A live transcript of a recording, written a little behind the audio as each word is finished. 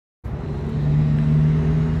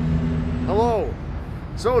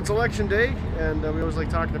So it's election day, and we always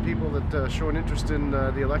like talking to people that show an interest in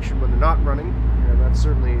the election when they're not running, and that's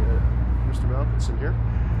certainly Mr. Malkinson here.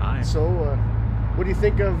 Hi. So what do you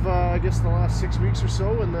think of, I guess, the last 6 weeks or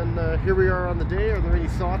so, and then here we are on the day. Are there any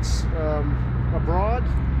thoughts abroad,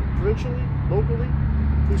 provincially, locally,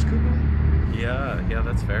 who's-cookily? Yeah,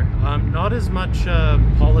 that's fair. Not as much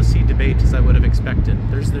policy debate as I would have expected.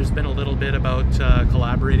 There's been a little bit about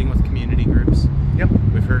collaborating with community groups. Yep.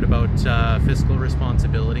 We've heard about fiscal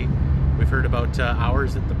responsibility. We've heard about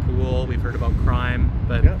hours at the pool. We've heard about crime.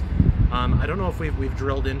 But yeah. I don't know if we've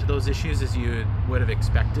drilled into those issues as you would have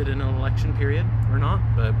expected in an election period or not.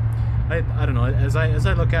 But I don't know. As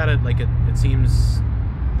I look at it, like it seems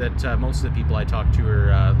that most of the people I talk to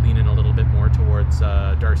are leaning a little bit more towards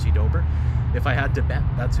Darcy Dober. If I had to bet,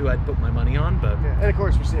 that's who I'd put my money on. But yeah. And of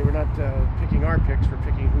course, we're not picking our picks. We're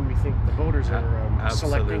picking who we think the voters are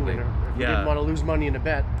selecting. And if we didn't want to lose money in a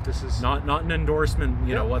bet, this is not an endorsement,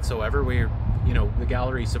 you know, whatsoever. The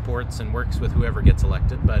gallery supports and works with whoever gets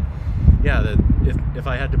elected. But yeah, if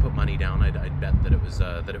I had to put money down, I'd bet that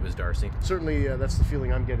it was Darcy. Certainly, that's the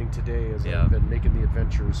feeling I'm getting today as I've been making the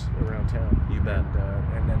adventures around town. You bet.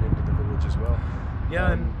 And then into the village as well.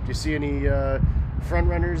 Yeah. Do you see any front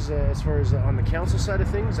runners as far as on the council side of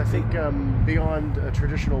things? I think beyond a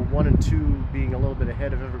traditional 1 and 2 being a little bit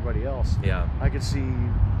ahead of everybody else. Yeah. I could see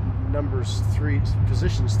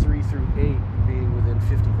positions 3 through 8 being within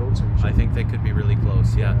 50 votes of each other. I think they could be really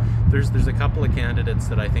close. Yeah. There's a couple of candidates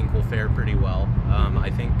that I think will fare pretty well.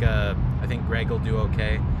 I think Greg will do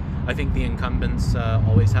okay. I think the incumbents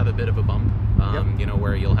always have a bit of a bump. You know,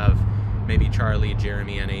 where you'll have maybe Charlie,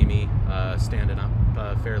 Jeremy, and Amy standing up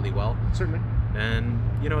fairly well. Certainly. And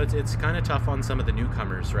you know, it's kind of tough on some of the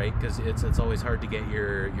newcomers, right? Because it's always hard to get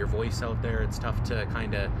your voice out there. It's tough to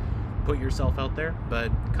kind of put yourself out there.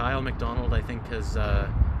 But Kyle McDonald, I think, has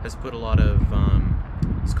put a lot of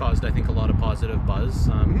has caused, I think, a lot of positive buzz.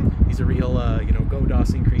 He's a real go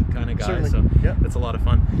Dawson Creek kind of guy. Certainly. So that's a lot of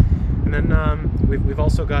fun. And then we've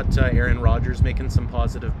also got Aaron Rodgers making some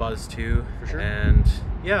positive buzz too. For sure. And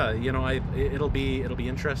yeah, you know, it'll be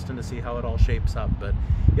interesting to see how it all shapes up. But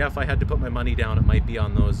yeah, if I had to put my money down, it might be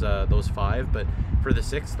on those 5. But for the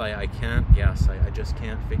 6th, I can't guess. I just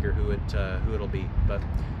can't figure who it'll be. But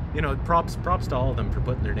you know, props to all of them for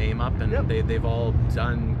putting their name up, and they've all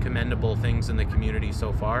done commendable things in the community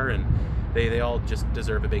so far, and they all just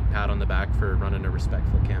deserve a big pat on the back for running a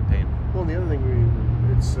respectful campaign. Well, the other thing we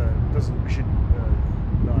should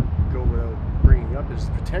not go without bringing up is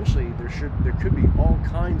potentially there could be all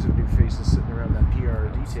kinds of new faces sitting around that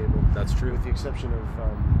PRD table. That's true. With the exception of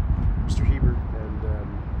Mr. Hebert and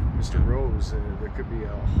Mr. Rose, there could be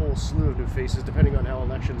a whole slew of new faces depending on how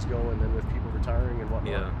elections go, and then with people retiring and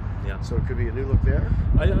whatnot. Yeah. So it could be a new look there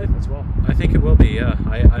as well. I think it will be. Yeah.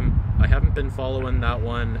 I haven't been following that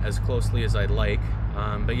one as closely as I'd like.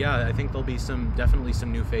 But yeah, I think there'll be definitely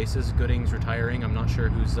some new faces. Gooding's retiring. I'm not sure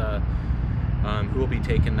who will be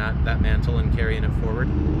taking that mantle and carrying it forward.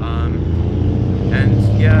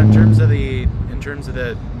 And yeah, in terms of the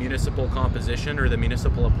municipal composition or the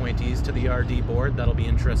municipal appointees to the RD board, that'll be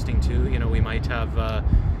interesting too. You know, we might have a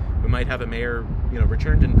mayor, you know,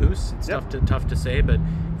 returned in Poos. It's tough to say, but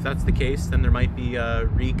if that's the case, then there might be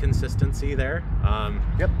reconsistency there.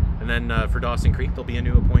 And then for Dawson Creek, there'll be a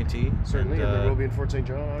new appointee. Certainly, and there will be in Fort St.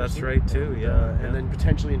 John, obviously. That's right, too, And then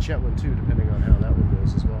potentially in Shetland, too, depending on how that one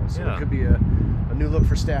goes as well. So it could be a new look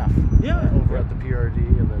for staff over at the PRD,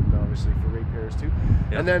 and then obviously for ratepayers, too.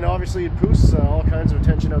 And then obviously in Poos, all kinds of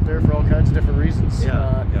attention out there for all kinds of different reasons.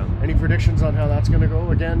 Any predictions on how that's going to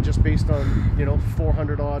go? Again, just based on,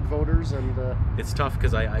 400-odd voters? And it's tough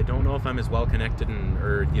because I don't know if I'm as well connected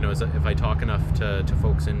if I talk enough to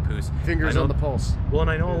folks in Poos. Fingers on the pulse. Well,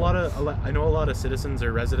 and I know a lot of citizens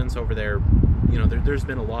or residents over there. You know, there's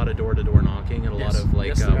been a lot of door-to-door knocking and a lot of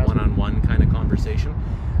one-on-one kind of conversation.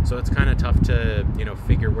 So it's kind of tough to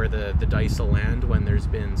figure where the dice will land when there's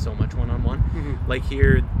been so much one-on-one. Like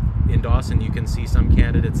here in Dawson, you can see some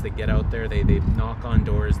candidates that get out there, they knock on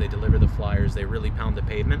doors, they deliver the flyers, they really pound the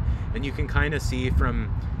pavement, and you can kind of see from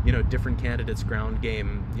different candidates' ground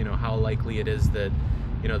game how likely it is that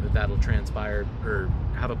that'll transpire or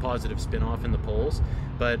have a positive spin-off in the polls.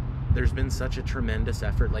 But there's been such a tremendous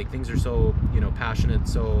effort. Like, things are so passionate,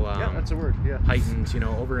 so that's a word. Heightened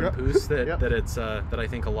over in Poos that it's that I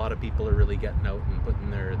think a lot of people are really getting out and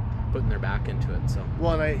putting their back into it. So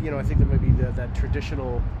and I think that maybe that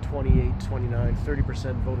traditional 28, 29,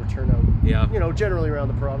 30% voter turnout. Generally around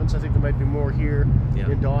the province. I think there might be more here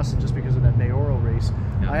in Dawson just because of that mayoral race.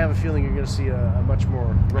 I have a feeling you're going to see a much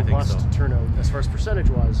more robust turnout as far as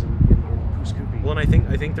percentage-wise in Scoopy. Well, and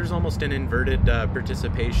I think there's almost an inverted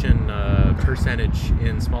participation percentage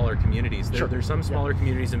in smaller communities. There's some smaller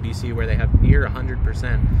communities in BC where they have near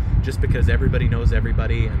 100%, just because everybody knows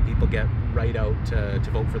everybody and people get right out to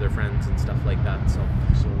vote for their friends and stuff like that. So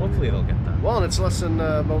hopefully they'll get that. Well, and it's less than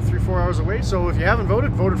about 3-4 hours away. So if you haven't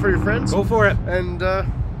voted for your friends. Go for it. And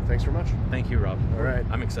thanks very much. Thank you, Rob. All right.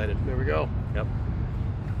 I'm excited. There we go. Yep.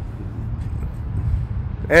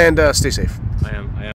 And stay safe. I am.